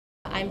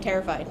I'm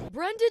terrified.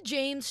 Brenda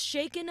James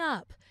shaken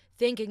up,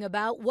 thinking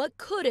about what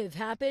could have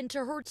happened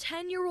to her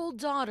 10-year-old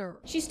daughter.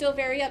 She's still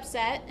very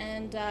upset,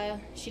 and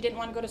she didn't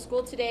want to go to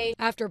school today.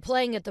 After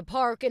playing at the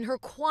park in her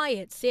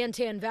quiet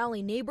Santan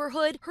Valley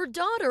neighborhood, her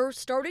daughter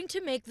starting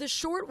to make the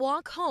short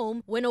walk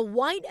home when a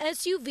white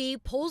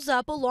SUV pulls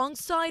up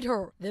alongside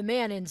her. The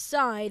man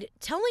inside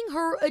telling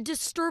her a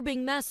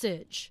disturbing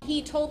message.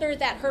 He told her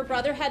that her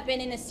brother had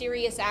been in a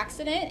serious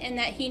accident and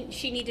that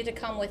she needed to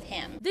come with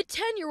him. The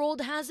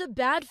 10-year-old has a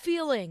bad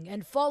feeling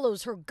and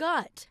follows her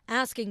gut,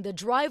 asking the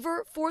driver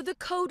for the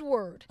code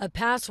word, a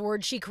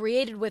password she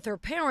created with her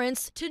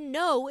parents to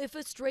know if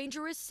a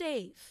stranger is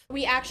safe.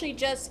 We actually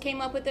just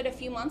came up with it a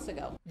few months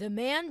ago. The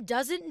man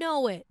doesn't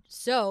know it,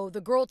 so the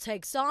girl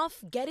takes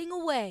off, getting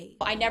away.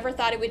 I never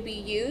thought it would be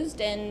used,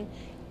 and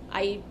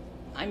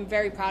I'm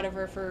very proud of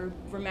her for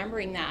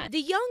remembering that. The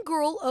young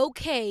girl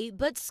okay,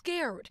 but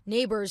scared.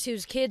 Neighbors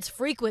whose kids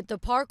frequent the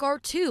park are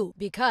too,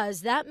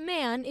 because that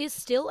man is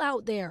still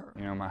out there.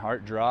 You know, my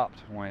heart dropped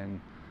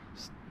when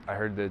I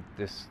heard that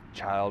this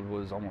child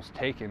was almost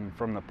taken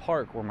from the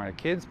park where my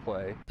kids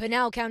play.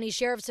 Pinal County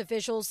Sheriff's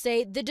officials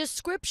say the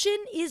description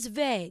is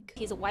vague.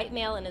 He's a white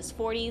male in his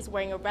 40s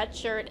wearing a red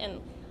shirt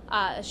and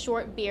a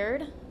short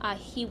beard.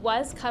 He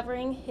was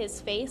covering his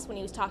face when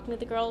he was talking to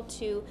the girl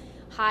to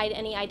hide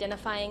any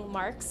identifying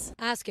marks.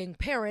 Asking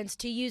parents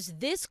to use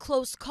this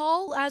close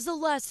call as a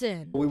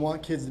lesson. We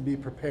want kids to be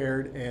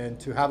prepared and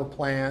to have a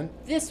plan.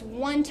 This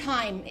one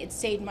time, it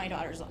saved my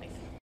daughter's life.